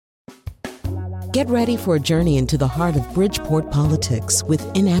Get ready for a journey into the heart of Bridgeport politics with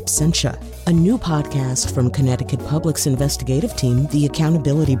In Absentia, a new podcast from Connecticut Public's investigative team, The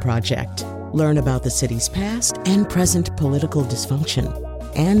Accountability Project. Learn about the city's past and present political dysfunction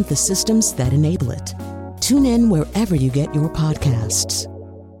and the systems that enable it. Tune in wherever you get your podcasts.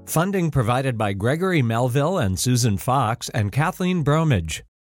 Funding provided by Gregory Melville and Susan Fox and Kathleen Bromage.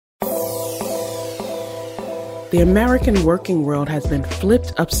 The American working world has been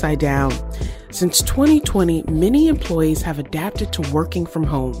flipped upside down. Since 2020, many employees have adapted to working from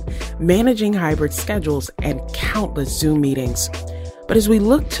home, managing hybrid schedules, and countless Zoom meetings. But as we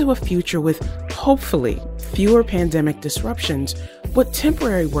look to a future with, hopefully, fewer pandemic disruptions, what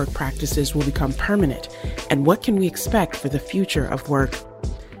temporary work practices will become permanent, and what can we expect for the future of work?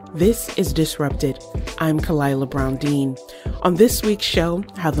 This is Disrupted. I'm Kalila Brown-Dean. On this week's show,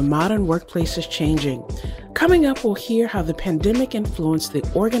 how the modern workplace is changing. Coming up, we'll hear how the pandemic influenced the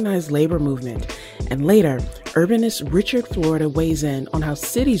organized labor movement. And later, urbanist Richard Florida weighs in on how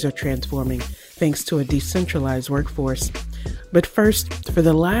cities are transforming thanks to a decentralized workforce. But first, for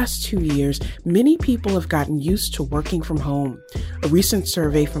the last 2 years, many people have gotten used to working from home. A recent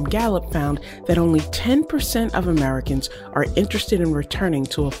survey from Gallup found that only 10% of Americans are interested in returning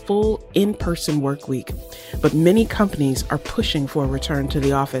to a full in-person work week. But many companies are pushing for a return to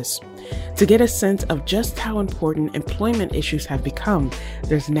the office. To get a sense of just how important employment issues have become,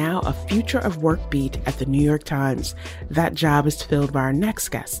 there's now a Future of Work beat at the New York Times. That job is filled by our next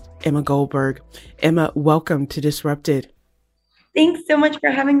guest, Emma Goldberg. Emma, welcome to Disrupted. Thanks so much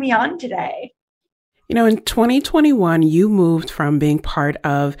for having me on today. You know, in 2021, you moved from being part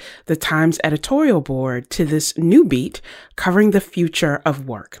of the Times editorial board to this new beat covering the future of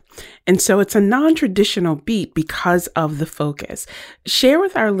work. And so it's a non-traditional beat because of the focus. Share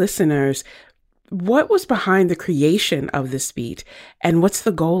with our listeners what was behind the creation of this beat and what's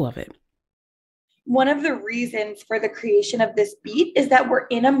the goal of it? One of the reasons for the creation of this beat is that we're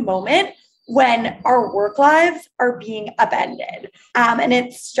in a moment when our work lives are being upended. And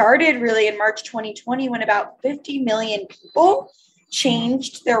it started really in March 2020 when about 50 million people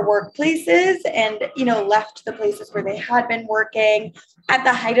changed their workplaces and, left the places where they had been working. At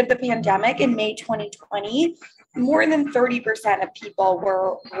the height of the pandemic in May 2020, more than 30% of people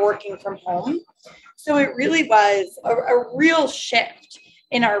were working from home. So it really was a real shift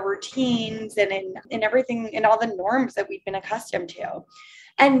in our routines and in everything, in all the norms that we've been accustomed to.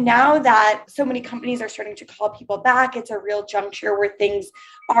 And now that so many companies are starting to call people back, it's a real juncture where things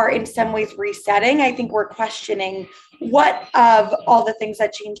are in some ways resetting. I think we're questioning what of all the things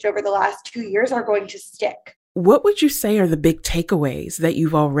that changed over the last 2 years are going to stick. What would you say are the big takeaways that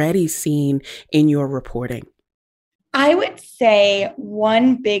you've already seen in your reporting? I would say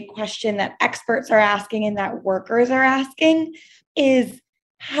one big question that experts are asking and that workers are asking is,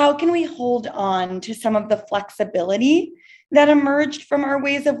 how can we hold on to some of the flexibility that emerged from our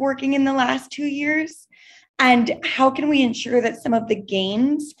ways of working in the last 2 years? And how can we ensure that some of the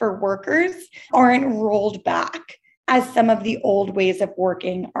gains for workers aren't rolled back as some of the old ways of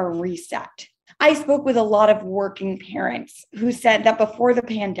working are reset? I spoke with a lot of working parents who said that before the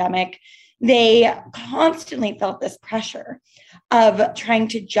pandemic, they constantly felt this pressure of trying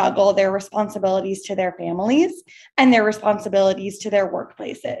to juggle their responsibilities to their families and their responsibilities to their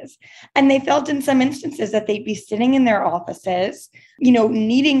workplaces. And they felt in some instances that they'd be sitting in their offices,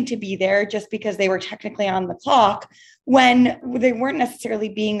 needing to be there just because they were technically on the clock when they weren't necessarily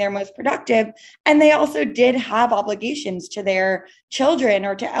being their most productive. And they also did have obligations to their children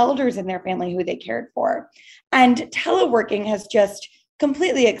or to elders in their family who they cared for. And teleworking has just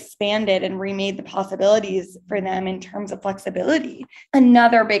completely expanded and remade the possibilities for them in terms of flexibility.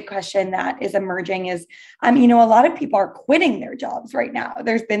 Another big question that is emerging is, a lot of people are quitting their jobs right now.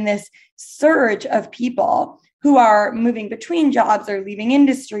 There's been this surge of people who are moving between jobs or leaving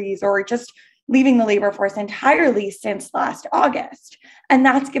industries or just leaving the labor force entirely since last August. And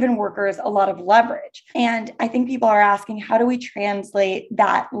that's given workers a lot of leverage. And I think people are asking, how do we translate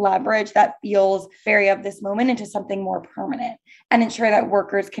that leverage that feels very of this moment into something more permanent and ensure that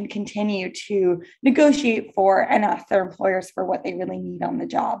workers can continue to negotiate for and ask their employers for what they really need on the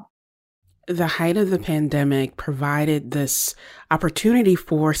job? The height of the pandemic provided this opportunity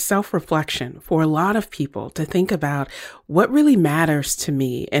for self-reflection for a lot of people to think about what really matters to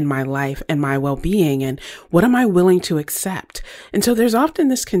me in my life and my well-being, and what am I willing to accept? And so there's often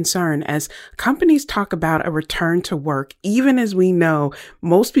this concern as companies talk about a return to work, even as we know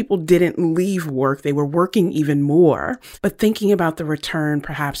most people didn't leave work, they were working even more, but thinking about the return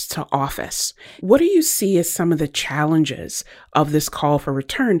perhaps to office. What do you see as some of the challenges of this call for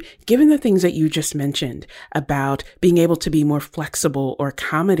return, given the things things that you just mentioned about being able to be more flexible or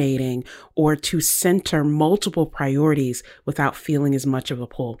accommodating or to center multiple priorities without feeling as much of a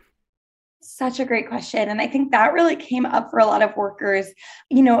pull? Such a great question. And I think that really came up for a lot of workers,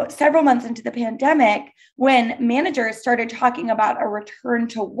 several months into the pandemic when managers started talking about a return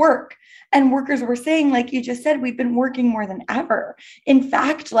to work. And workers were saying, like you just said, we've been working more than ever. In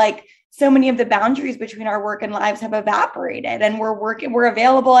fact, like so many of the boundaries between our work and lives have evaporated, and we're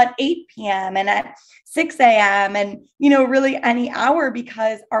available at 8 p.m. and at 6 a.m. and, really any hour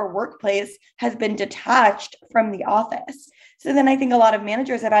because our workplace has been detached from the office. So then I think a lot of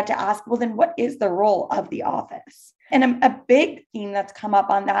managers have had to ask, well, then what is the role of the office? And a big theme that's come up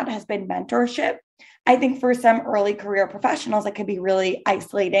on that has been mentorship. I think for some early career professionals, it could be really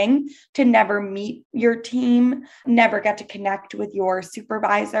isolating to never meet your team, never get to connect with your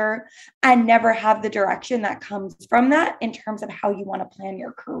supervisor, and never have the direction that comes from that in terms of how you want to plan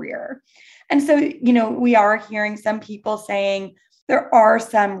your career. And so, we are hearing some people saying there are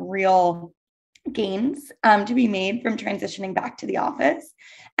some real gains to be made from transitioning back to the office.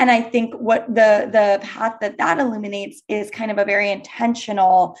 And I think what the path that illuminates is kind of a very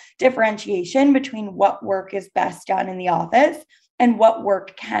intentional differentiation between what work is best done in the office and what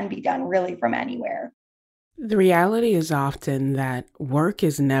work can be done really from anywhere. The reality is often that work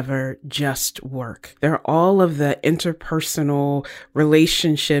is never just work. There are all of the interpersonal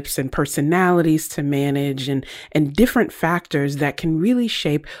relationships and personalities to manage and different factors that can really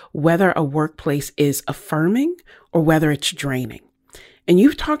shape whether a workplace is affirming or whether it's draining. And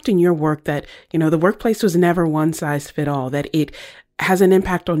you've talked in your work that, the workplace was never one size fit all, that it has an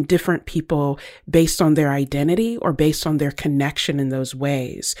impact on different people based on their identity or based on their connection in those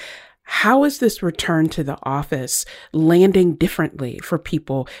ways. How is this return to the office landing differently for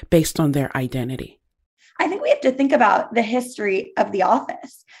people based on their identity? I think we have to think about the history of the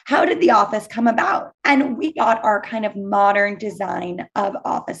office. How did the office come about? And we got our kind of modern design of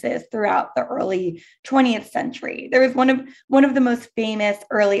offices throughout the early 20th century. There was one of the most famous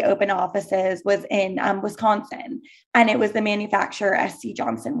early open offices was in Wisconsin, and it was the manufacturer SC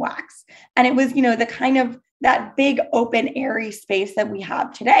Johnson Wax. And it was, the kind of that big open airy space that we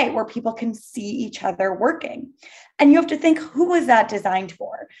have today where people can see each other working. And you have to think, who was that designed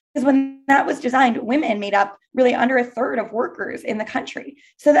for? Because when that was designed, women made up really under a third of workers in the country.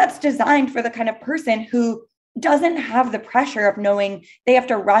 So that's designed for the kind of person who doesn't have the pressure of knowing they have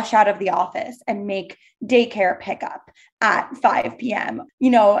to rush out of the office and make daycare pickup at 5 p.m.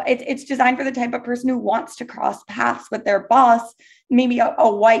 It's designed for the type of person who wants to cross paths with their boss, maybe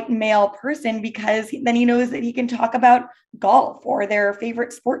a white male person, because then he knows that he can talk about golf or their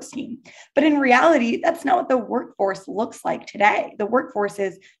favorite sports team. But in reality, that's not what the workforce looks like today. The workforce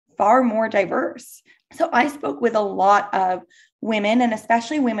is far more diverse. So I spoke with a lot of women, and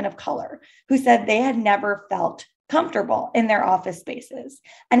especially women of color, who said they had never felt comfortable in their office spaces.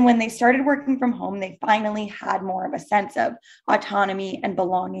 And when they started working from home, they finally had more of a sense of autonomy and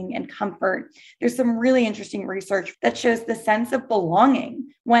belonging and comfort. There's some really interesting research that shows the sense of belonging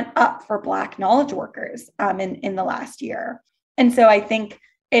went up for Black knowledge workers in the last year. And so I think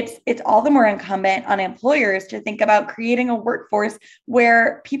it's all the more incumbent on employers to think about creating a workforce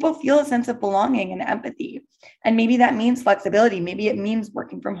where people feel a sense of belonging and empathy. And maybe that means flexibility. Maybe it means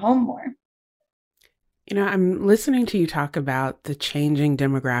working from home more. I'm listening to you talk about the changing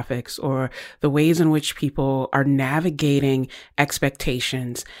demographics or the ways in which people are navigating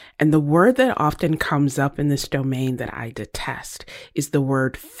expectations. And the word that often comes up in this domain that I detest is the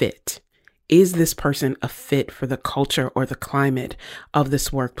word fit. Is this person a fit for the culture or the climate of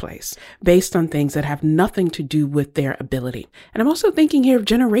this workplace based on things that have nothing to do with their ability? And I'm also thinking here of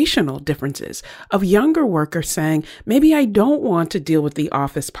generational differences of younger workers saying, maybe I don't want to deal with the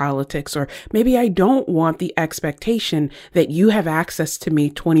office politics, or maybe I don't want the expectation that you have access to me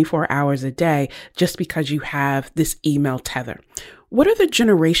 24 hours a day just because you have this email tether. What are the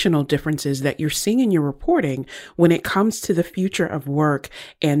generational differences that you're seeing in your reporting when it comes to the future of work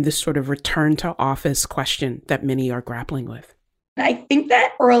and this sort of return to office question that many are grappling with? I think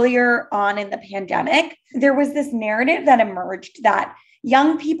that earlier on in the pandemic, there was this narrative that emerged that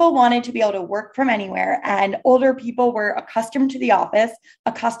young people wanted to be able to work from anywhere, and older people were accustomed to the office,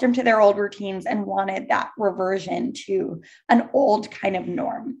 accustomed to their old routines, and wanted that reversion to an old kind of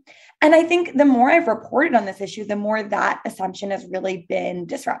norm. And I think the more I've reported on this issue, the more that assumption has really been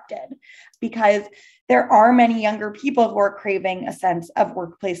disrupted, because there are many younger people who are craving a sense of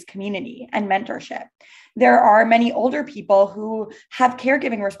workplace community and mentorship. There are many older people who have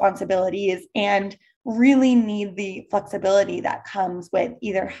caregiving responsibilities and really need the flexibility that comes with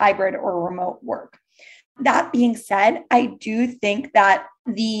either hybrid or remote work. That being said, I do think that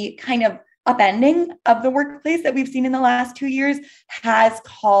the kind of upending of the workplace that we've seen in the last 2 years has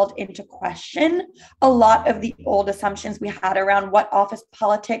called into question a lot of the old assumptions we had around what office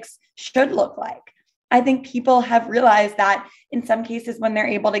politics should look like. I think people have realized that in some cases, when they're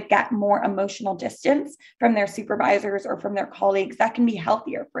able to get more emotional distance from their supervisors or from their colleagues, that can be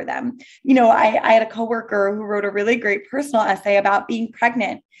healthier for them. I had a coworker who wrote a really great personal essay about being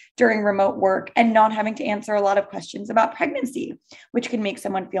pregnant during remote work and not having to answer a lot of questions about pregnancy, which can make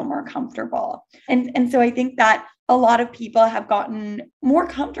someone feel more comfortable. And so I think that a lot of people have gotten more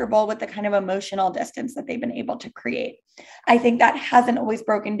comfortable with the kind of emotional distance that they've been able to create. I think that hasn't always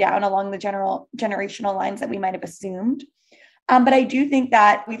broken down along the generational lines that we might have assumed. But I do think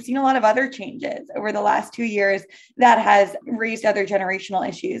that we've seen a lot of other changes over the last 2 years that has raised other generational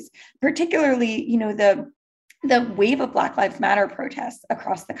issues, particularly, the wave of Black Lives Matter protests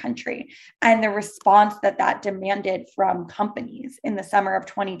across the country and the response that demanded from companies in the summer of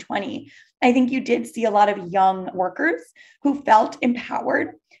 2020. I think you did see a lot of young workers who felt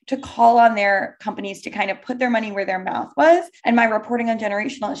empowered to call on their companies to kind of put their money where their mouth was. And my reporting on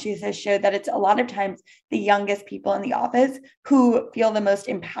generational issues has showed that it's a lot of times the youngest people in the office who feel the most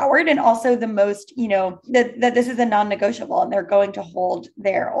empowered and also the most, that this is a non-negotiable and they're going to hold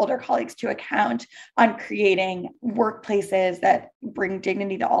their older colleagues to account on creating workplaces that bring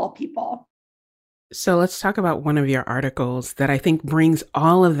dignity to all people. So let's talk about one of your articles that I think brings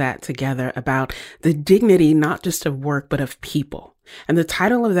all of that together about the dignity, not just of work, but of people. And the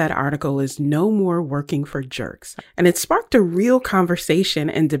title of that article is No More Working for Jerks. And it sparked a real conversation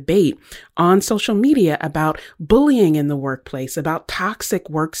and debate on social media about bullying in the workplace, about toxic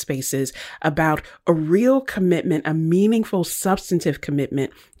workspaces, about a real commitment, a meaningful, substantive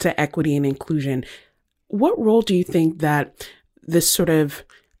commitment to equity and inclusion. What role do you think that this sort of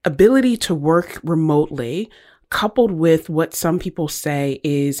ability to work remotely, coupled with what some people say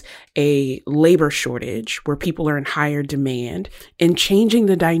is a labor shortage where people are in higher demand, and changing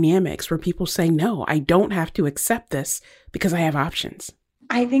the dynamics where people say, no, I don't have to accept this because I have options?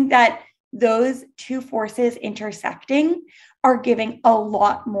 I think that those two forces intersecting are giving a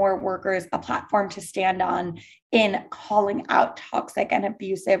lot more workers a platform to stand on in calling out toxic and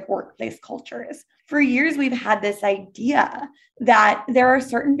abusive workplace cultures. For years, we've had this idea that there are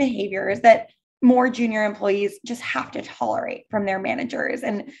certain behaviors that more junior employees just have to tolerate from their managers.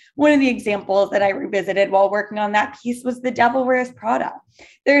 And one of the examples that I revisited while working on that piece was The Devil Wears Prada.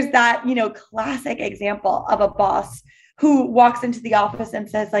 There's that, classic example of a boss who walks into the office and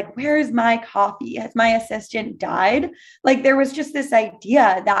says, where's my coffee? Has my assistant died? There was just this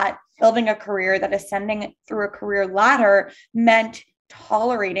idea that building a career, that ascending through a career ladder meant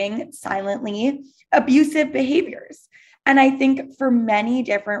tolerating silently abusive behaviors. And I think for many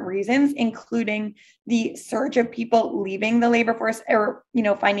different reasons, including the surge of people leaving the labor force or,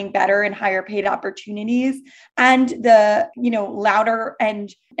 finding better and higher paid opportunities, and the, louder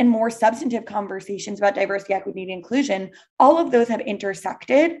and more substantive conversations about diversity, equity, and inclusion, all of those have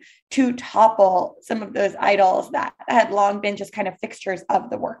intersected to topple some of those idols that had long been just kind of fixtures of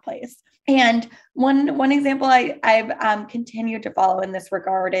the workplace. And one example I've continued to follow in this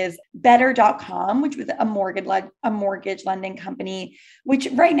regard is Better.com, which was a mortgage lending company, which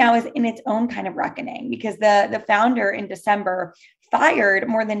right now is in its own kind of reckoning because the founder in December fired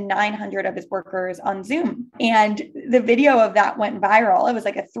more than 900 of his workers on Zoom. And the video of that went viral. It was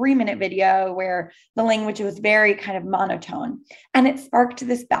like a 3-minute video where the language was very kind of monotone, and it sparked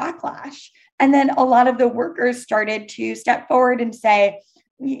this backlash. And then a lot of the workers started to step forward and say,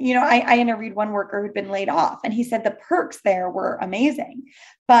 I interviewed one worker who'd been laid off, and he said the perks there were amazing,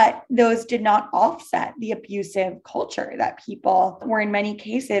 but those did not offset the abusive culture that people were in many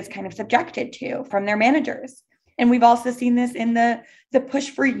cases kind of subjected to from their managers. And we've also seen this in the push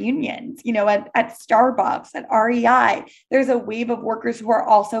for unions, at Starbucks, at REI. There's a wave of workers who are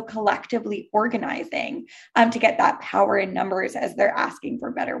also collectively organizing to get that power in numbers as they're asking for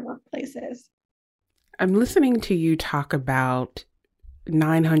better workplaces. I'm listening to you talk about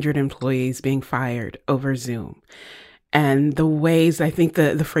 900 employees being fired over Zoom, and the ways, I think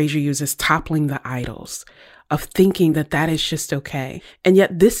the phrase you use is toppling the idols of thinking that is just okay. And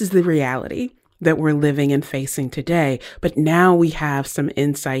yet this is the reality that we're living and facing today. But now we have some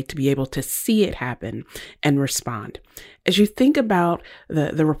insight to be able to see it happen and respond. As you think about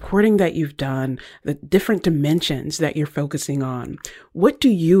the reporting that you've done, the different dimensions that you're focusing on, what do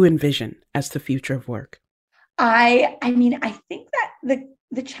you envision as the future of work? I think that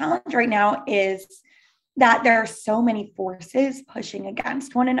the challenge right now is that there are so many forces pushing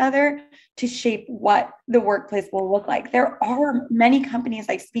against one another to shape what the workplace will look like. There are many companies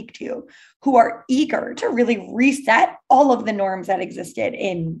I speak to who are eager to really reset all of the norms that existed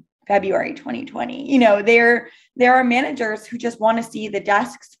in February 2020. You know, there are managers who just want to see the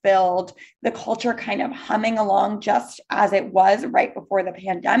desks filled, the culture kind of humming along just as it was right before the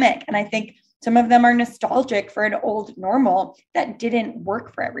pandemic. And I think some of them are nostalgic for an old normal that didn't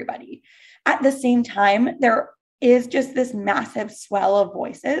work for everybody. At the same time, there is just this massive swell of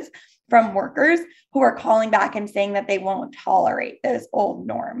voices from workers who are calling back and saying that they won't tolerate those old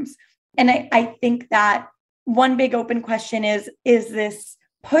norms. And I think that one big open question is this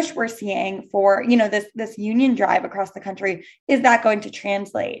push we're seeing for, you know, this union drive across the country, is that going to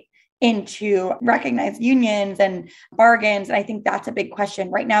translate into recognized unions and bargains? And I think that's a big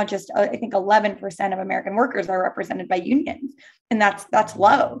question right now. Just I think 11% of American workers are represented by unions, and that's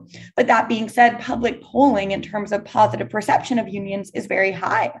low. But that being said, public polling in terms of positive perception of unions is very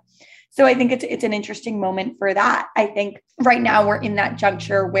high. So I think it's an interesting moment for that. I think right now we're in that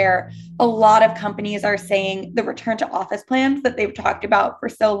juncture where a lot of companies are saying the return to office plans that they've talked about for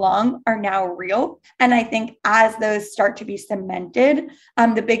so long are now real. And I think as those start to be cemented,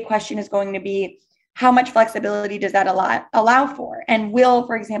 the big question is going to be, how much flexibility does that allow for? And will,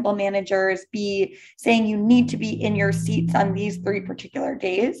 for example, managers be saying you need to be in your seats on these 3 particular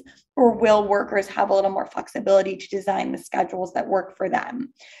days? Or will workers have a little more flexibility to design the schedules that work for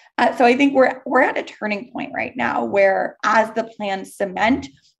them? So I think we're at a turning point right now where, as the plans cement,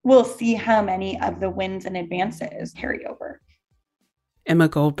 we'll see how many of the wins and advances carry over. Emma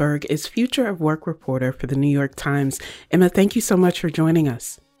Goldberg is Future of Work reporter for the New York Times. Emma, thank you so much for joining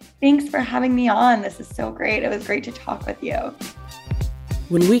us. Thanks for having me on. This is so great. It was great to talk with you.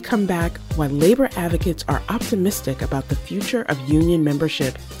 When we come back, why labor advocates are optimistic about the future of union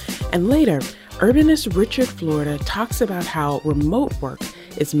membership. And later, urbanist Richard Florida talks about how remote work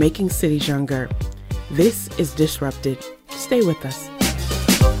is making cities younger. This is Disrupted. Stay with us.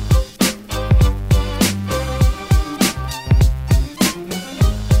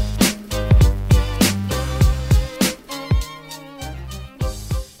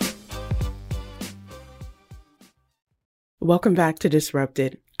 Welcome back to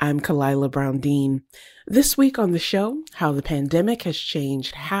Disrupted. I'm Kalila Brown-Dean. This week on the show, how the pandemic has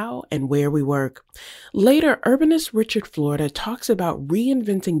changed how and where we work. Later, urbanist Richard Florida talks about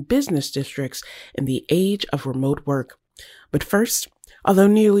reinventing business districts in the age of remote work. But first, although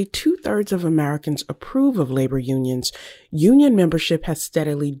nearly 2/3 of Americans approve of labor unions, union membership has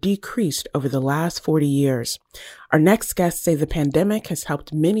steadily decreased over the last 40 years. Our next guests say the pandemic has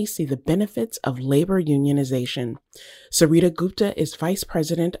helped many see the benefits of labor unionization. Sarita Gupta is Vice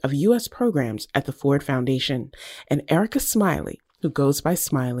President of U.S. Programs at the Ford Foundation, and Erica Smiley, who goes by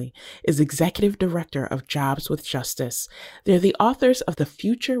Smiley, is Executive Director of Jobs with Justice. They're the authors of The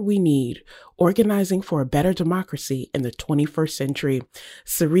Future We Need, Organizing for a Better Democracy in the 21st Century.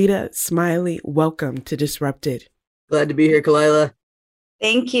 Sarita, Smiley, welcome to Disrupted. Glad to be here, Kalila.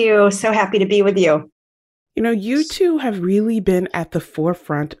 Thank you. So happy to be with you. You know, you two have really been at the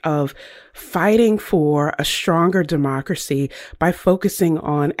forefront of fighting for a stronger democracy by focusing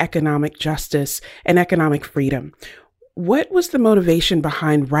on economic justice and economic freedom. What was the motivation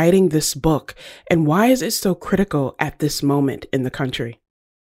behind writing this book, and why is it so critical at this moment in the country?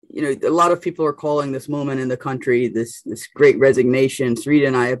 You know, a lot of people are calling this moment in the country this great resignation. Sarita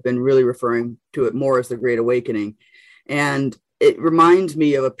and I have been really referring to it more as the Great Awakening. And it reminds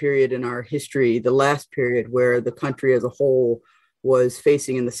me of a period in our history, the last period, where the country as a whole was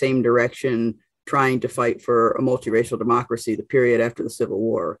facing in the same direction, trying to fight for a multiracial democracy, the period after the Civil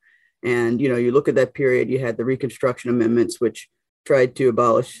War. And, you know, you look at that period, you had the Reconstruction Amendments, which tried to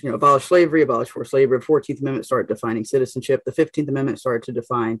abolish slavery, abolish forced labor. The 14th Amendment started defining citizenship. The 15th Amendment started to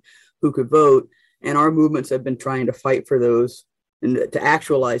define who could vote. And our movements have been trying to fight for those and to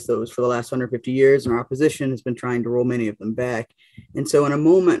actualize those for the last 150 years. And our opposition has been trying to roll many of them back. And so in a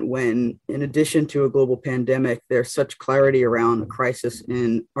moment when, in addition to a global pandemic, there's such clarity around the crisis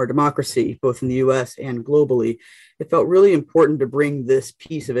in our democracy, both in the US and globally, it felt really important to bring this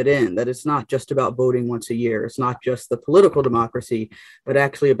piece of it in, that it's not just about voting once a year. It's not just the political democracy, but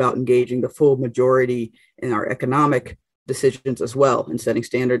actually about engaging the full majority in our economic decisions as well, and setting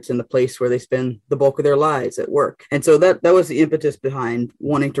standards in the place where they spend the bulk of their lives at work. And so that was the impetus behind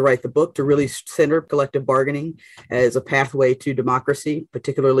wanting to write the book, to really center collective bargaining as a pathway to democracy,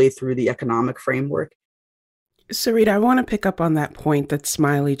 particularly through the economic framework. Sarita, I want to pick up on that point that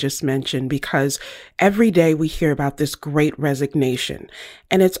Smiley just mentioned, because every day we hear about this great resignation,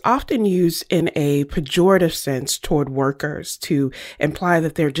 and it's often used in a pejorative sense toward workers to imply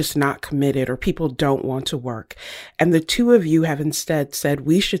that they're just not committed or people don't want to work. And the two of you have instead said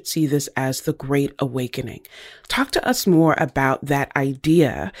we should see this as the Great Awakening. Talk to us more about that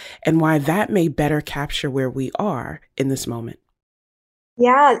idea and why that may better capture where we are in this moment.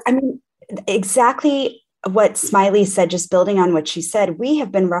 Yeah, I mean, exactly what Smiley said, just building on what she said, we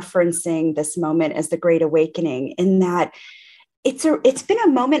have been referencing this moment as the Great Awakening in that it's been a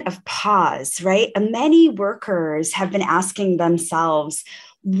moment of pause, right? Many workers have been asking themselves,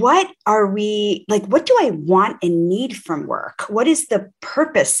 what do I want and need from work? What is the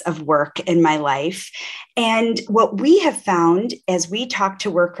purpose of work in my life? And what we have found as we talk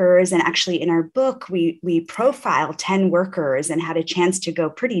to workers, and actually in our book, we profile 10 workers and had a chance to go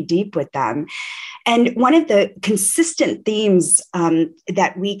pretty deep with them. And one of the consistent themes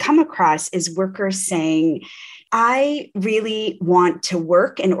that we come across is workers saying, I really want to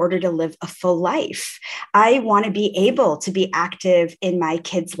work in order to live a full life. I want to be able to be active in my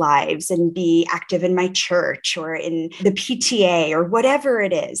kids' lives and be active in my church or in the PTA or whatever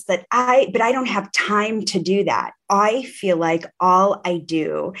it is but I don't have time to do that. I feel like all I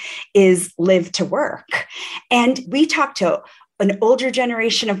do is live to work. And we talk to an older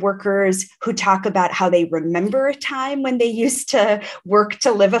generation of workers who talk about how they remember a time when they used to work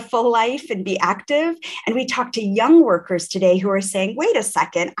to live a full life and be active. And we talk to young workers today who are saying, wait a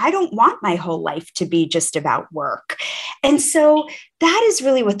second, I don't want my whole life to be just about work. And so that is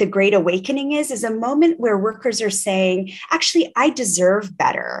really what the Great Awakening is a moment where workers are saying, actually, I deserve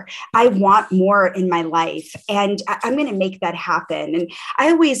better. I want more in my life, and I'm going to make that happen. And I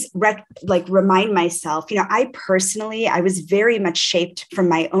always remind myself, I was very much shaped from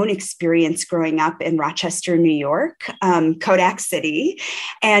my own experience growing up in Rochester, New York, Kodak City,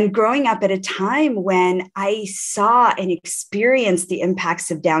 and growing up at a time when I saw and experienced the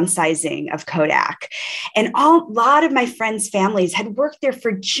impacts of downsizing of Kodak. And a lot of my friends' families had worked there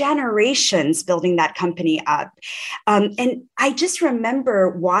for generations building that company up. And I just remember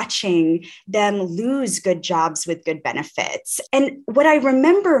watching them lose good jobs with good benefits. And what I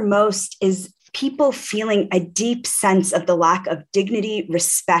remember most is people feeling a deep sense of the lack of dignity,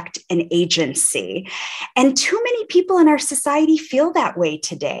 respect, and agency. And too many people in our society feel that way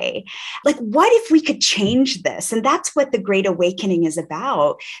today. Like, what if we could change this? And that's what the Great Awakening is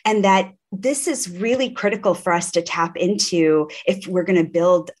about. And that this is really critical for us to tap into if we're going to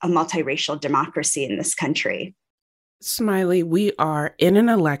build a multiracial democracy in this country. Smiley, we are in an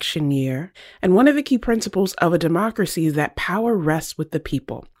election year, and one of the key principles of a democracy is that power rests with the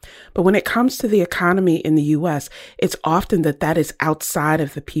people. But when it comes to the economy in the U.S., it's often that is outside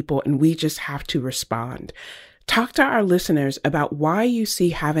of the people, and we just have to respond. Talk to our listeners about why you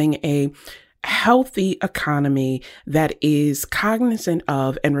see having a healthy economy that is cognizant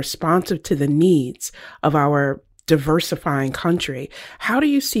of and responsive to the needs of our diversifying country. How do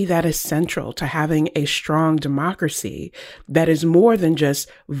you see that as central to having a strong democracy that is more than just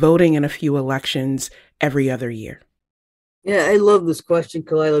voting in a few elections every other year? Yeah, I love this question,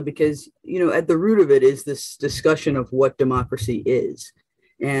 Kalila, because, at the root of it is this discussion of what democracy is.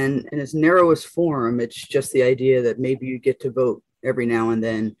 And in its narrowest form, it's just the idea that maybe you get to vote every now and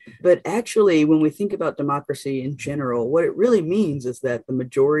then. But actually, when we think about democracy in general, what it really means is that the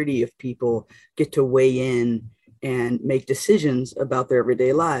majority of people get to weigh in and make decisions about their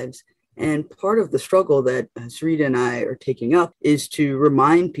everyday lives. And part of the struggle that Sarita and I are taking up is to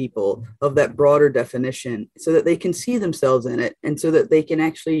remind people of that broader definition so that they can see themselves in it and so that they can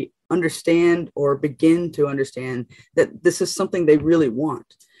actually understand or begin to understand that this is something they really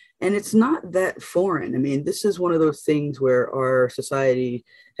want. And it's not that foreign. I mean, this is one of those things where our society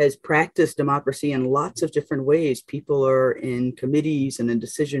has practiced democracy in lots of different ways. People are in committees and in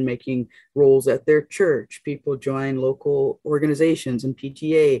decision-making roles at their church. People join local organizations and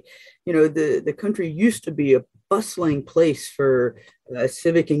PTA. The country used to be a bustling place for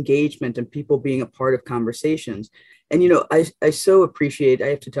civic engagement and people being a part of conversations. And, I so appreciate, I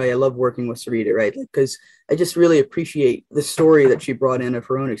have to tell you, I love working with Sarita, right? Because I just really appreciate the story that she brought in of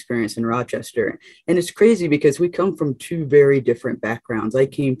her own experience in Rochester. And it's crazy because we come from two very different backgrounds. I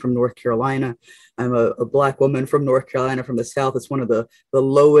came from North Carolina. I'm a Black woman from North Carolina, from the South. It's one of the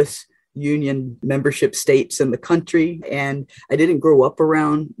lowest union membership states in the country. And I didn't grow up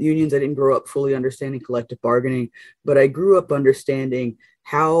around unions. I didn't grow up fully understanding collective bargaining, but I grew up understanding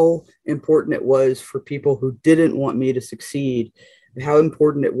how important it was for people who didn't want me to succeed, how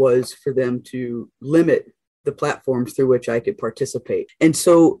important it was for them to limit the platforms through which I could participate. And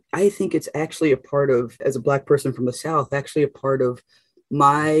so I think it's actually a part of, as a Black person from the South, actually a part of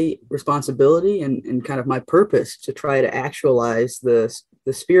my responsibility and kind of my purpose to try to actualize the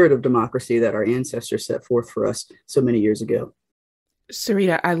spirit of democracy that our ancestors set forth for us so many years ago.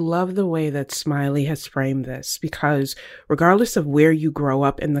 Sarita, I love the way that Smiley has framed this because regardless of where you grow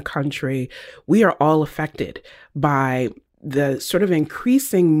up in the country, we are all affected by the sort of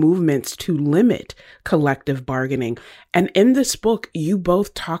increasing movements to limit collective bargaining. And in this book, you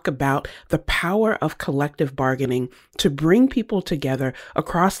both talk about the power of collective bargaining to bring people together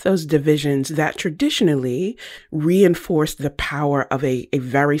across those divisions that traditionally reinforce the power of a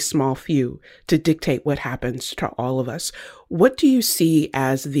very small few to dictate what happens to all of us. What do you see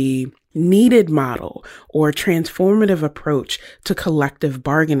as the needed model or transformative approach to collective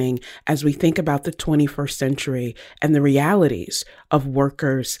bargaining as we think about the 21st century and the realities of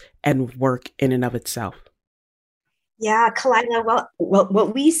workers and work in and of itself? Yeah, Kalila, well,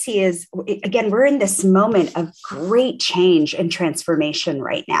 what we see is, again, we're in this moment of great change and transformation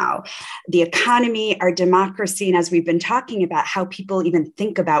right now. The economy, our democracy, and as we've been talking about how people even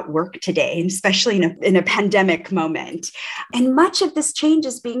think about work today, especially in a pandemic moment. And much of this change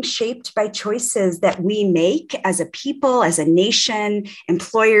is being shaped by choices that we make as a people, as a nation,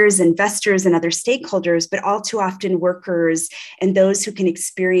 employers, investors, and other stakeholders, but all too often workers and those who can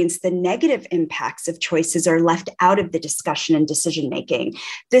experience the negative impacts of choices are left out of the discussion and decision-making.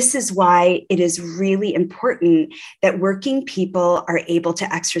 This is why it is really important that working people are able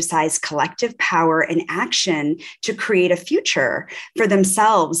to exercise collective power and action to create a future for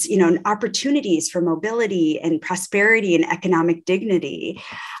themselves, opportunities for mobility and prosperity and economic dignity.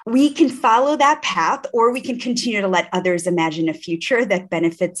 We can follow that path, or we can continue to let others imagine a future that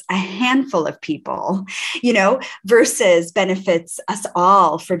benefits a handful of people, versus benefits us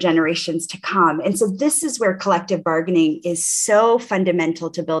all for generations to come. And so this is where collective bargaining is so fundamental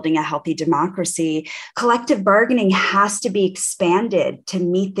to building a healthy democracy. Collective bargaining has to be expanded to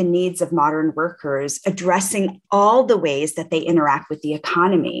meet the needs of modern workers, addressing all the ways that they interact with the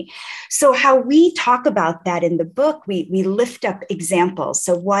economy. So how we talk about that in the book, we lift up examples.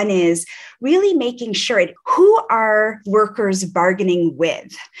 So one is really making sure who are workers bargaining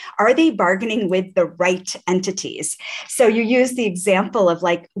with? Are they bargaining with the right entities? So you use the example of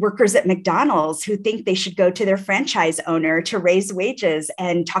workers at McDonald's who think they should go to their franchise owner to raise wages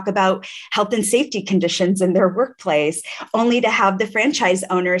and talk about health and safety conditions in their workplace, only to have the franchise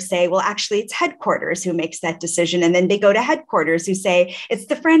owner say, well, actually, it's headquarters who makes that decision. And then they go to headquarters who say it's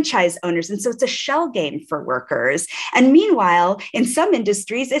the franchise owners. And so it's a shell game for workers. And meanwhile, in some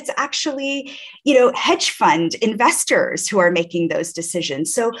industries, it's actually, hedge fund investors who are making those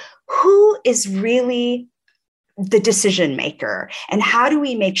decisions. So who is really the decision maker, and how do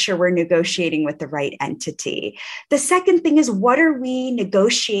we make sure we're negotiating with the right entity? The second thing is, what are we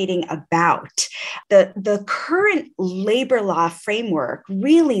negotiating about? The current labor law framework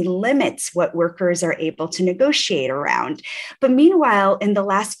really limits what workers are able to negotiate around. But meanwhile, in the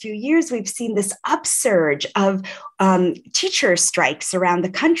last few years, we've seen this upsurge of teacher strikes around the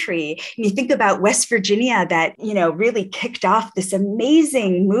country. And you think about West Virginia that, really kicked off this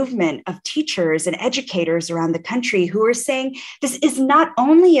amazing movement of teachers and educators around the country who are saying this is not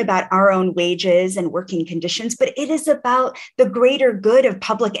only about our own wages and working conditions, but it is about the greater good of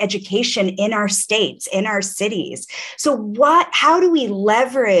public education in our states, in our cities. So how do we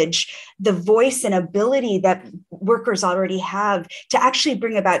leverage the voice and ability that workers already have to actually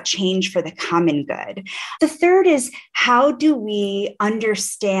bring about change for the common good? The third is, how do we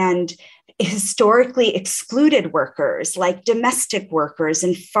understand historically excluded workers like domestic workers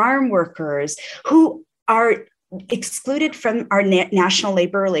and farm workers who are excluded from our National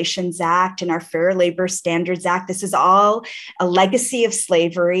Labor Relations Act and our Fair Labor Standards Act? This is all a legacy of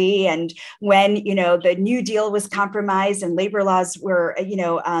slavery. And when, the New Deal was compromised and labor laws were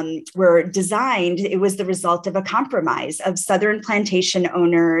designed, it was the result of a compromise of Southern plantation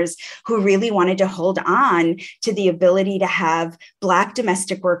owners who really wanted to hold on to the ability to have Black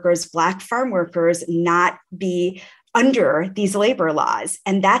domestic workers, Black farm workers not be under these labor laws.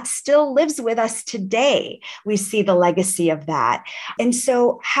 And that still lives with us today. We see the legacy of that. And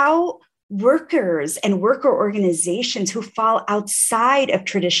so how workers and worker organizations who fall outside of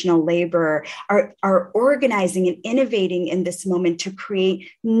traditional labor are organizing and innovating in this moment to create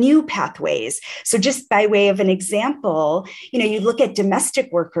new pathways. So just by way of an example, you look at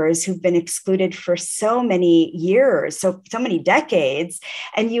domestic workers who've been excluded for so many years, so many decades,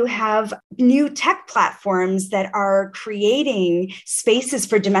 and you have new tech platforms that are creating spaces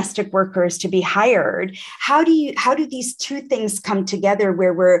for domestic workers to be hired. How do these two things come together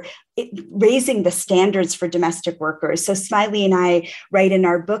where we're raising the standards for domestic workers? So Smiley and I write in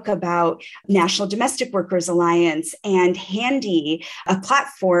our book about National Domestic Workers Alliance and Handy, a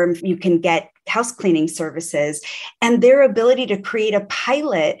platform you can get house cleaning services, and their ability to create a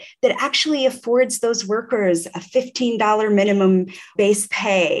pilot that actually affords those workers a $15 minimum base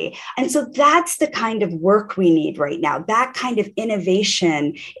pay. And so that's the kind of work we need right now. That kind of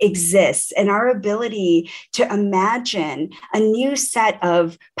innovation exists, and our ability to imagine a new set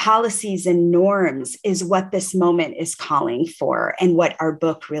of policies and norms is what this moment is calling for, and what our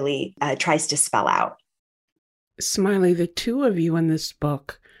book really tries to spell out. Smiley, the two of you in this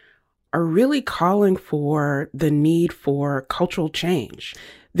book are really calling for the need for cultural change.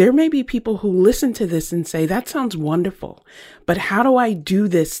 There may be people who listen to this and say, that sounds wonderful, but how do I do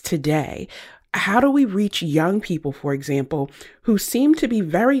this today? How do we reach young people, for example, who seem to be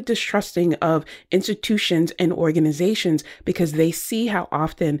very distrusting of institutions and organizations because they see how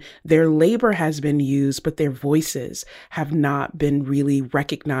often their labor has been used, but their voices have not been really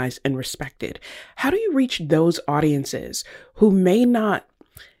recognized and respected? How do you reach those audiences who may not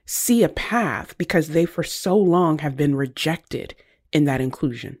see a path because they for so long have been rejected in that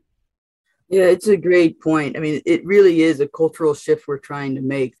inclusion? Yeah, it's a great point. I mean, it really is a cultural shift we're trying to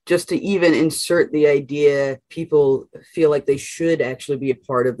make, just to even insert the idea people feel like they should actually be a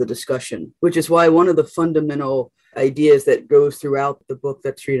part of the discussion, which is why one of the fundamental ideas that goes throughout the book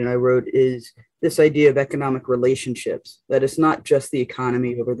that Sarita and I wrote is this idea of economic relationships, that it's not just the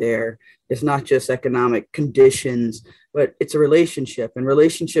economy over there. It's not just economic conditions, but it's a relationship, and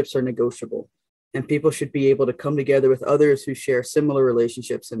relationships are negotiable. And people should be able to come together with others who share similar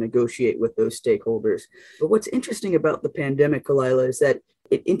relationships and negotiate with those stakeholders. But what's interesting about the pandemic, Kalila, is that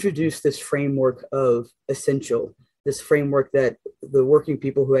it introduced this framework of essential, this framework that the working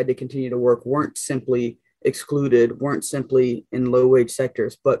people who had to continue to work weren't simply excluded, weren't simply in low-wage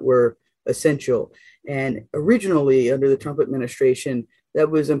sectors, but were essential. And originally, under the Trump administration, that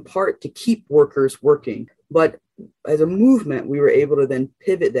was in part to keep workers working. But as a movement, we were able to then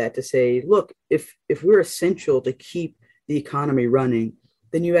pivot that to say, look, if we're essential to keep the economy running,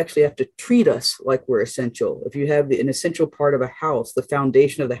 then you actually have to treat us like we're essential. If you have an essential part of a house, the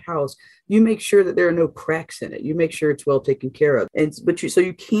foundation of the house, you make sure that there are no cracks in it. You make sure it's well taken care of. So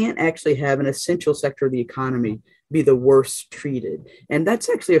you can't actually have an essential sector of the economy be the worst treated. And that's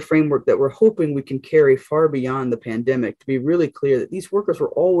actually a framework that we're hoping we can carry far beyond the pandemic, to be really clear that these workers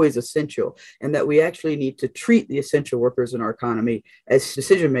were always essential, and that we actually need to treat the essential workers in our economy as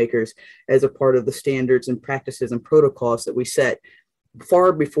decision makers, as a part of the standards and practices and protocols that we set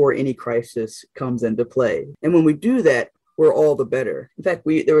far before any crisis comes into play. And when we do that, we're all the better. In fact,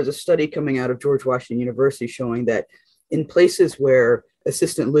 there was a study coming out of George Washington University showing that in places where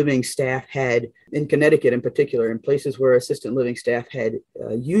assistant living staff had, in Connecticut in particular, in places where assistant living staff had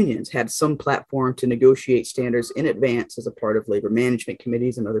unions, had some platform to negotiate standards in advance as a part of labor management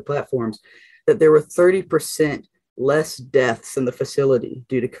committees and other platforms, that there were 30% less deaths in the facility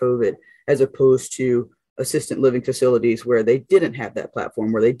due to COVID, as opposed to assistant living facilities where they didn't have that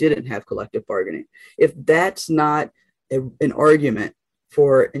platform, where they didn't have collective bargaining. If that's not an argument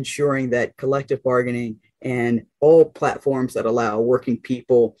for ensuring that collective bargaining and all platforms that allow working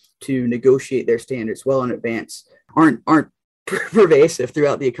people to negotiate their standards well in advance aren't pervasive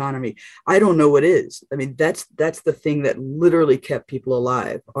throughout the economy, I don't know what is. I mean, that's the thing that literally kept people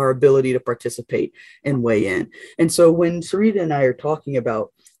alive, our ability to participate and weigh in. And so when Sarita and I are talking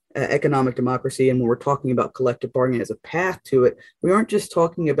about economic democracy, and when we're talking about collective bargaining as a path to it, we aren't just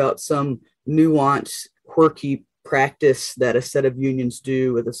talking about some nuanced, quirky practice that a set of unions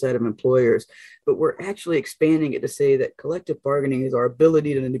do with a set of employers, but we're actually expanding it to say that collective bargaining is our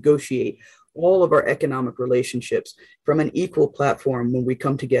ability to negotiate all of our economic relationships from an equal platform when we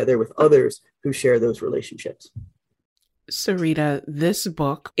come together with others who share those relationships. Sarita, this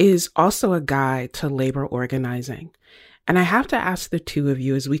book is also a guide to labor organizing. And I have to ask the two of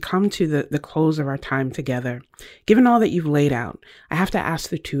you, as we come to the close of our time together, given all that you've laid out, I have to ask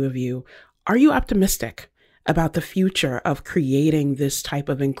the two of you, are you optimistic about the future of creating this type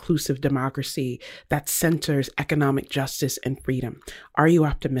of inclusive democracy that centers economic justice and freedom? Are you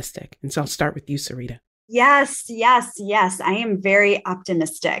optimistic? And so I'll start with you, Sarita. Yes. I am very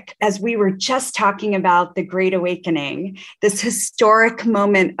optimistic. As we were just talking about the Great Awakening, this historic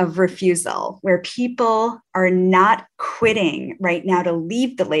moment of refusal where people are not quitting right now to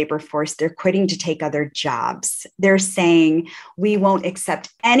leave the labor force. They're quitting to take other jobs. They're saying, we won't accept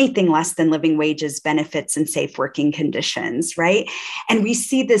anything less than living wages, benefits, and safe working conditions, right? And we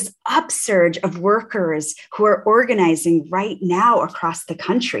see this upsurge of workers who are organizing right now across the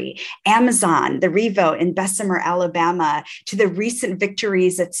country. Amazon, the Revo in Bessemer, Alabama, to the recent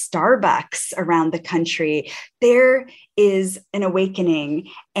victories at Starbucks around the country. There is an awakening,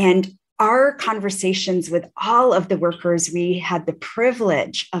 and our conversations with all of the workers we had the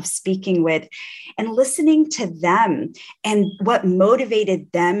privilege of speaking with and listening to them and what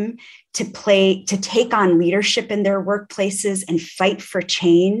motivated them to take on leadership in their workplaces and fight for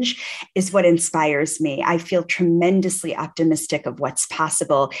change is what inspires me. I feel tremendously optimistic of what's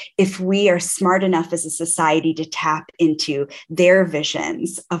possible if we are smart enough as a society to tap into their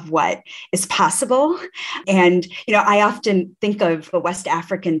visions of what is possible. And, I often think of a West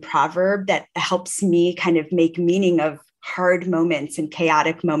African proverb that helps me kind of make meaning of hard moments and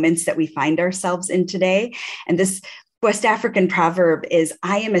chaotic moments that we find ourselves in today. And this West African proverb is,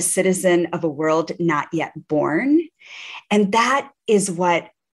 I am a citizen of a world not yet born. And that is what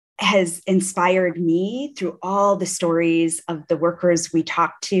has inspired me through all the stories of the workers we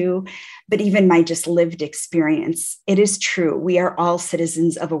talked to, but even my just lived experience. It is true. We are all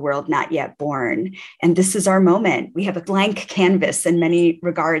citizens of a world not yet born. And this is our moment. We have a blank canvas in many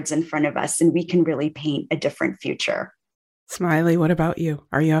regards in front of us, and we can really paint a different future. Smiley, what about you?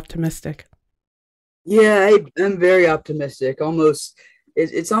 Are you optimistic? Yeah, I'm very optimistic.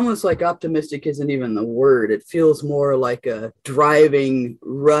 It's almost like optimistic isn't even the word. It feels more like a driving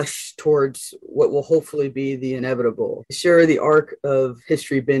rush towards what will hopefully be the inevitable. Sure, the arc of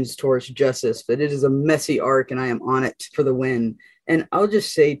history bends towards justice, but it is a messy arc and I am on it for the win. And I'll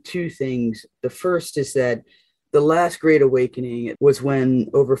just say two things. The first is that the last Great Awakening was when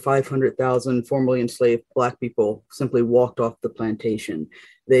over 500,000 formerly enslaved Black people simply walked off the plantation.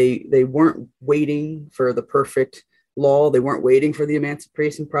 They weren't waiting for the perfect law. They weren't waiting for the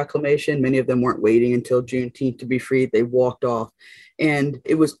Emancipation Proclamation. Many of them weren't waiting until Juneteenth to be freed. They walked off. And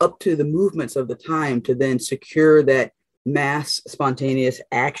it was up to the movements of the time to then secure that mass spontaneous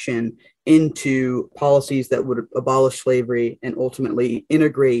action into policies that would abolish slavery and ultimately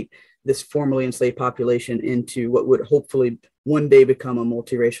integrate this formerly enslaved population into what would hopefully one day become a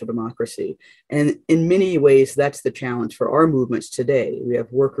multiracial democracy. And in many ways, that's the challenge for our movements today. We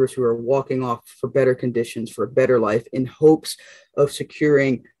have workers who are walking off for better conditions, for a better life, in hopes of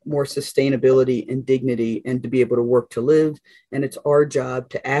securing more sustainability and dignity and to be able to work to live. And it's our job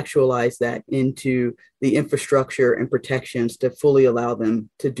to actualize that into the infrastructure and protections to fully allow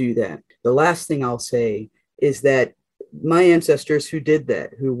them to do that. The last thing I'll say is that my ancestors who did that,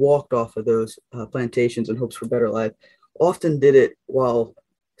 who walked off of those plantations in hopes for better life, often did it while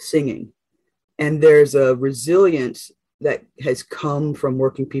singing. And there's a resilience that has come from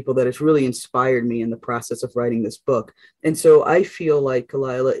working people that has really inspired me in the process of writing this book. And so I feel like,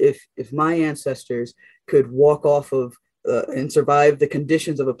 Kalila, if my ancestors could walk off of and survive the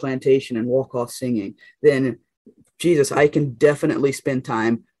conditions of a plantation and walk off singing, then Jesus, I can definitely spend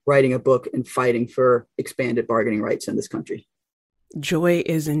time writing a book and fighting for expanded bargaining rights in this country. Joy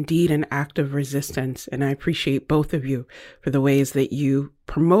is indeed an act of resistance, and I appreciate both of you for the ways that you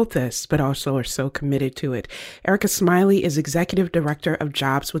promote this, but also are so committed to it. Erica Smiley is Executive Director of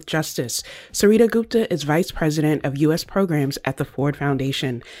Jobs with Justice. Sarita Gupta is Vice President of U.S. Programs at the Ford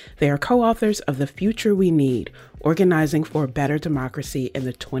Foundation. They are co-authors of The Future We Need, Organizing for a Better Democracy in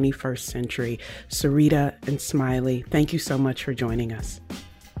the 21st Century. Sarita and Smiley, thank you so much for joining us.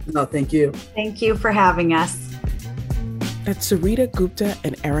 No, thank you. Thank you for having us. That's Sarita Gupta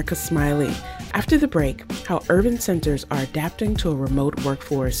and Erica Smiley. After the break, how urban centers are adapting to a remote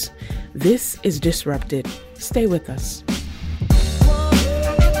workforce. This is Disrupted. Stay with us.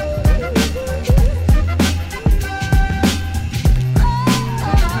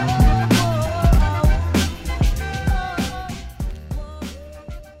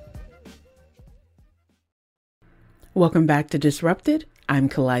 Welcome back to Disrupted. I'm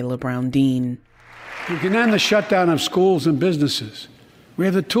Kalila Brown-Dean. We can end the shutdown of schools and businesses. We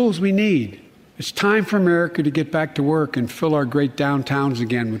have the tools we need. It's time for America to get back to work and fill our great downtowns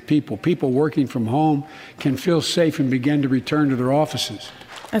again with people. People working from home can feel safe and begin to return to their offices.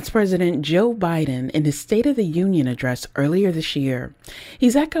 That's President Joe Biden in his State of the Union address earlier this year.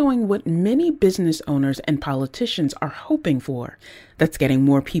 He's echoing what many business owners and politicians are hoping for. That's getting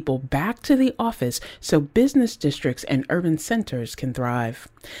more people back to the office so business districts and urban centers can thrive.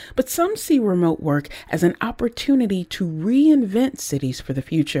 But some see remote work as an opportunity to reinvent cities for the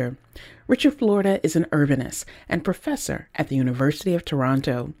future. Richard Florida is an urbanist and professor at the University of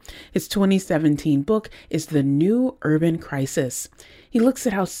Toronto. His 2017 book is The New Urban Crisis. He looks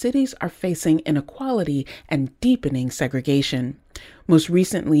at how cities are facing inequality and deepening segregation. Most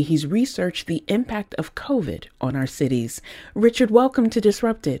recently, he's researched the impact of COVID on our cities. Richard, welcome to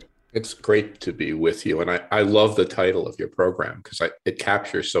Disrupted. It's great to be with you. And I love the title of your program because it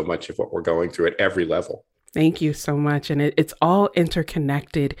captures so much of what we're going through at every level. Thank you so much. And it's all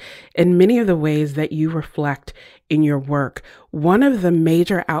interconnected in many of the ways that you reflect in your work. One of the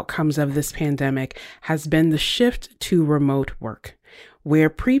major outcomes of this pandemic has been the shift to remote work, where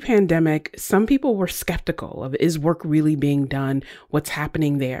pre-pandemic, some people were skeptical of, is work really being done? What's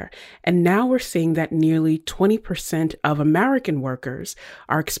happening there? And now we're seeing that nearly 20% of American workers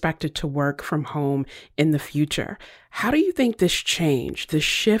are expected to work from home in the future. How do you think this change, the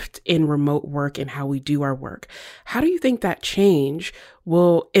shift in remote work and how we do our work, how do you think that change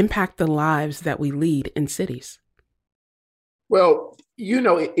will impact the lives that we lead in cities? Well,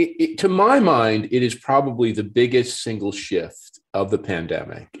 to my mind, it is probably the biggest single shift of the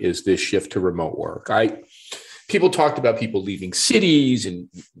pandemic is this shift to remote work. People talked about people leaving cities and,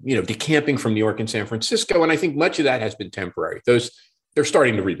 decamping from New York and San Francisco. And I think much of that has been temporary. They're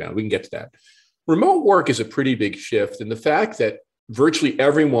starting to rebound. We can get to that. Remote work is a pretty big shift. And the fact that virtually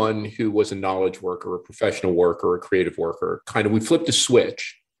everyone who was a knowledge worker, a professional worker, a creative worker, we flipped a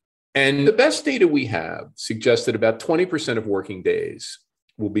switch. And the best data we have suggests that about 20% of working days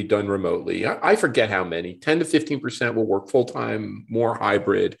will be done remotely. I forget how many, 10 to 15% will work full-time, more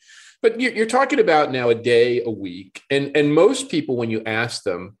hybrid. But you're talking about now a day a week. And most people, when you ask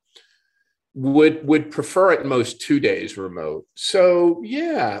them, would prefer at most 2 days remote. So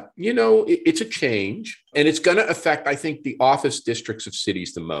yeah, it's a change. And it's going to affect, I think, the office districts of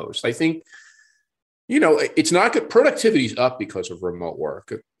cities the most. I think, it's not good. Productivity is up because of remote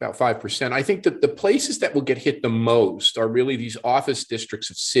work, about 5%. I think that the places that will get hit the most are really these office districts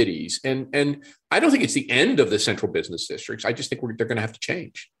of cities. And I don't think it's the end of the central business districts. I just think they're going to have to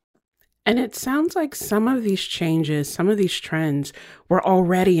change. And it sounds like some of these changes, some of these trends were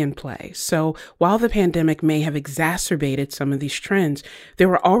already in play. So while the pandemic may have exacerbated some of these trends, there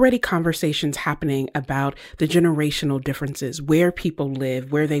were already conversations happening about the generational differences, where people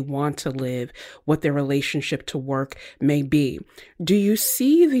live, where they want to live, what their relationship to work may be. Do you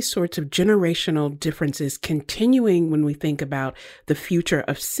see these sorts of generational differences continuing when we think about the future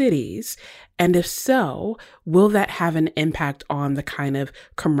of cities? And if so, will that have an impact on the kind of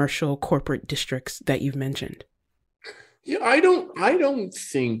commercial corporate districts that you've mentioned? Yeah, I don't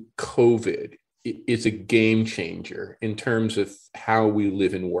think COVID is a game changer in terms of how we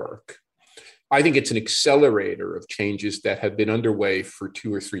live and work. I think it's an accelerator of changes that have been underway for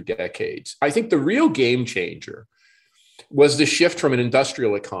 2 or 3 decades. I think the real game changer was the shift from an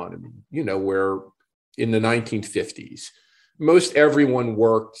industrial economy, where in the 1950s, most everyone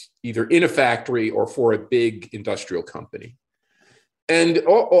worked either in a factory or for a big industrial company. And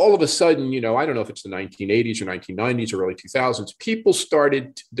all of a sudden, I don't know if it's the 1980s or 1990s or early 2000s, people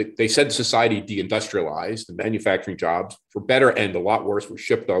they said society deindustrialized, the manufacturing jobs, for better and a lot worse, were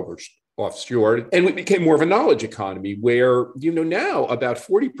shipped offshore. And it became more of a knowledge economy where, now about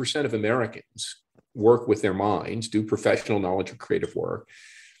 40% of Americans work with their minds, do professional knowledge or creative work.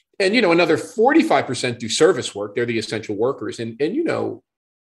 And, another 45% do service work. They're the essential workers. And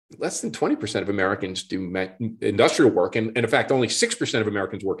less than 20% of Americans do industrial work. And in fact, only 6% of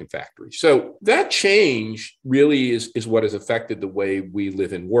Americans work in factories. So that change really is what has affected the way we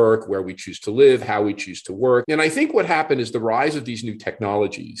live and work, where we choose to live, how we choose to work. And I think what happened is the rise of these new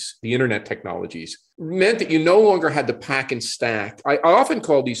technologies, the internet technologies, meant that you no longer had to pack and stack. I often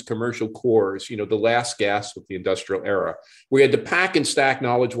call these commercial cores, the last gasp of the industrial era, where you had to pack and stack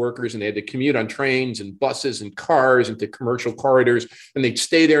knowledge workers and they had to commute on trains and buses and cars into commercial corridors, and they'd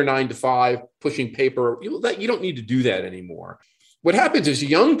stay there 9 to 5 pushing paper. You don't need to do that anymore. What happens is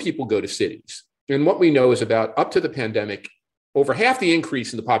young people go to cities. And what we know is about up to the pandemic, over half the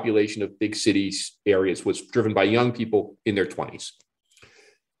increase in the population of big cities areas was driven by young people in their 20s.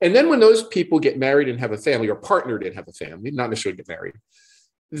 And then when those people get married and have a family, or partnered and have a family, not necessarily get married,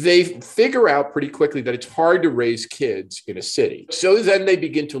 they figure out pretty quickly that it's hard to raise kids in a city. So then they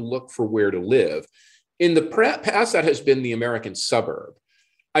begin to look for where to live. In the past, that has been the American suburb.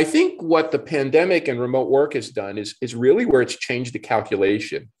 I think what the pandemic and remote work has done is really where it's changed the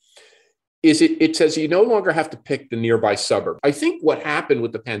calculation. It says you no longer have to pick the nearby suburb. I think what happened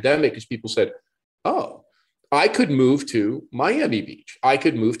with the pandemic is people said, oh, I could move to Miami Beach. I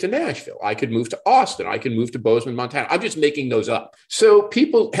could move to Nashville. I could move to Austin. I could move to Bozeman, Montana. I'm just making those up. So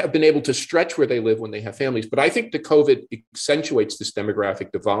people have been able to stretch where they live when they have families. But I think the COVID accentuates this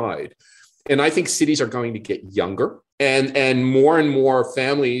demographic divide. And I think cities are going to get younger, and more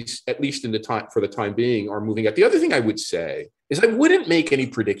families, at least for the time being, are moving out. The other thing I would say is I wouldn't make any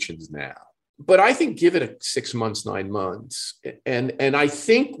predictions now. But I think give it 6 months, 9 months. And I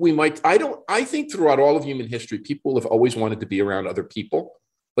think I think throughout all of human history, people have always wanted to be around other people.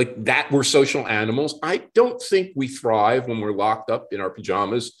 Like that, we're social animals. I don't think we thrive when we're locked up in our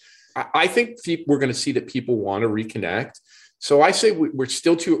pajamas I think we're going to see that people want to reconnect. So I say we're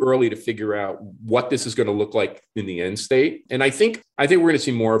still too early to figure out what this is going to look like in the end state. And I think we're going to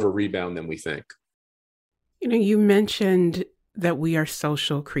see more of a rebound than we think. You know, you mentioned that we are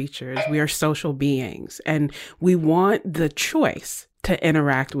social creatures, we are social beings, and we want the choice to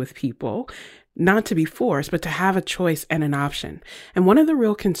interact with people, not to be forced, but to have a choice and an option. And one of the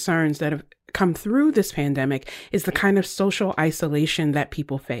real concerns that have come through this pandemic is the kind of social isolation that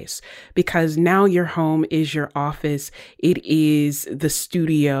people face, because now your home is your office. It is the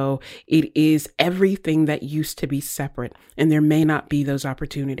studio. It is everything that used to be separate, and there may not be those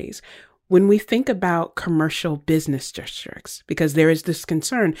opportunities. When we think about commercial business districts, because there is this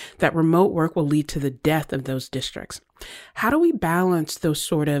concern that remote work will lead to the death of those districts, how do we balance those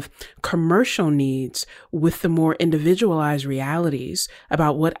sort of commercial needs with the more individualized realities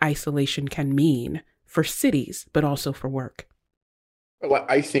about what isolation can mean for cities, but also for work? Well,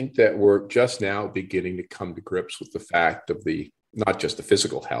 I think that we're just now beginning to come to grips with the fact of not just the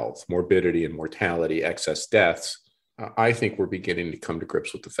physical health, morbidity and mortality, excess deaths. I think we're beginning to come to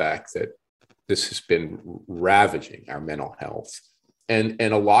grips with the fact that this has been ravaging our mental health. And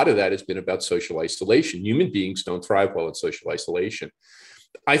a lot of that has been about social isolation. Human beings don't thrive well in social isolation.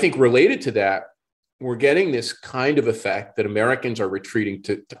 I think related to that, we're getting this kind of effect that Americans are retreating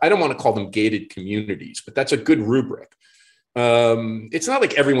to, I don't want to call them gated communities, but that's a good rubric. It's not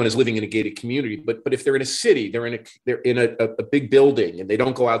like everyone is living in a gated community, but if they're in a city, they're in a big building and they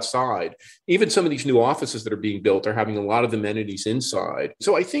don't go outside. Even some of these new offices that are being built are having a lot of amenities inside.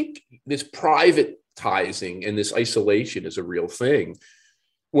 So I think this privatizing and this isolation is a real thing.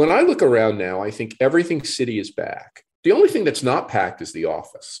 When I look around now, I think everything city is back. The only thing that's not packed is the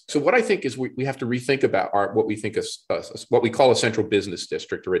office. So what I think is we have to rethink about what we think is what we call a central business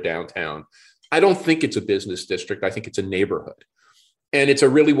district or a downtown. I don't think it's a business district. I think it's a neighborhood. And it's a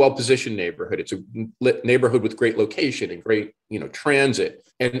really well-positioned neighborhood. It's a neighborhood with great location and great, transit.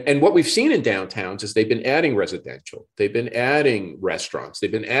 And what we've seen in downtowns is they've been adding residential. They've been adding restaurants.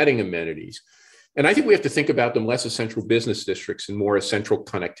 They've been adding amenities. And I think we have to think about them less as central business districts and more as central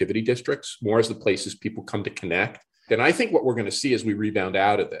connectivity districts, more as the places people come to connect. And I think what we're going to see as we rebound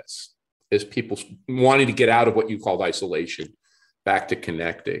out of this is people wanting to get out of what you called isolation back to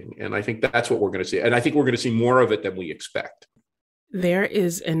connecting. And I think that's what we're going to see. And I think we're going to see more of it than we expect. There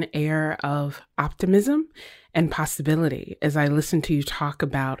is an air of optimism and possibility as I listen to you talk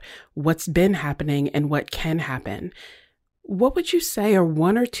about what's been happening and what can happen. What would you say are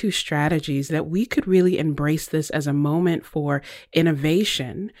one or two strategies that we could really embrace this as a moment for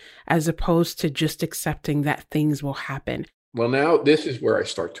innovation, as opposed to just accepting that things will happen? Well, now this is where I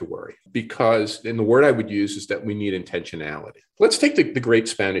start to worry, because, and the word I would use is that we need intentionality. Let's take the Great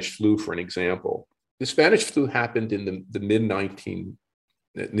Spanish Flu for an example. The Spanish flu happened in the mid-19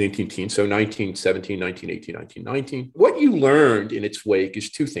 teens, so 1917, 1918, 1919. What you learned in its wake is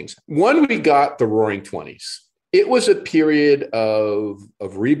two things. One, we got the Roaring 20s. It was a period of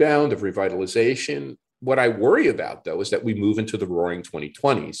rebound, of revitalization. What I worry about, though, is that we move into the Roaring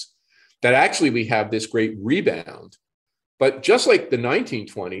 2020s, that actually we have this great rebound. But just like the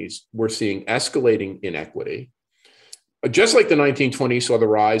 1920s, we're seeing escalating inequity. Just like the 1920s saw the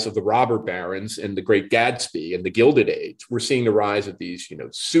rise of the robber barons and the Great Gatsby and the Gilded Age, we're seeing the rise of these,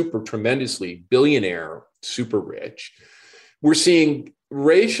 super tremendously billionaire, super rich. We're seeing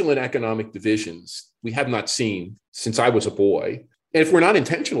racial and economic divisions we have not seen since I was a boy. And if we're not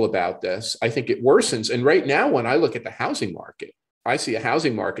intentional about this, I think it worsens. And right now, when I look at the housing market, I see a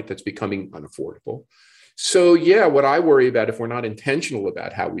housing market that's becoming unaffordable. So yeah, what I worry about, if we're not intentional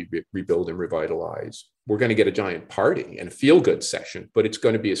about how we rebuild and revitalize, we're going to get a giant party and a feel-good session, but it's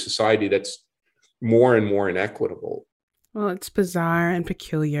going to be a society that's more and more inequitable. Well, it's bizarre and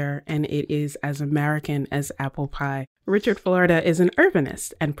peculiar, and it is as American as apple pie. Richard Florida is an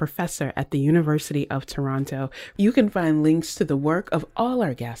urbanist and professor at the University of Toronto. You can find links to the work of all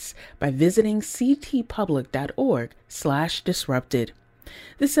our guests by visiting ctpublic.org/disrupted.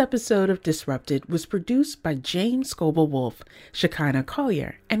 This episode of Disrupted was produced by James Scoble-Wolf, Shekinah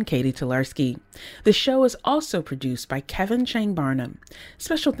Collier, and Katie Tularski. The show is also produced by Kevin Chang Barnum.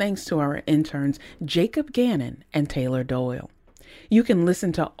 Special thanks to our interns Jacob Gannon and Taylor Doyle. You can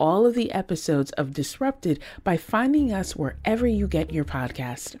listen to all of the episodes of Disrupted by finding us wherever you get your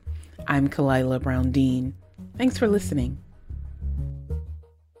podcast. I'm Kalila Brown Dean. Thanks for listening.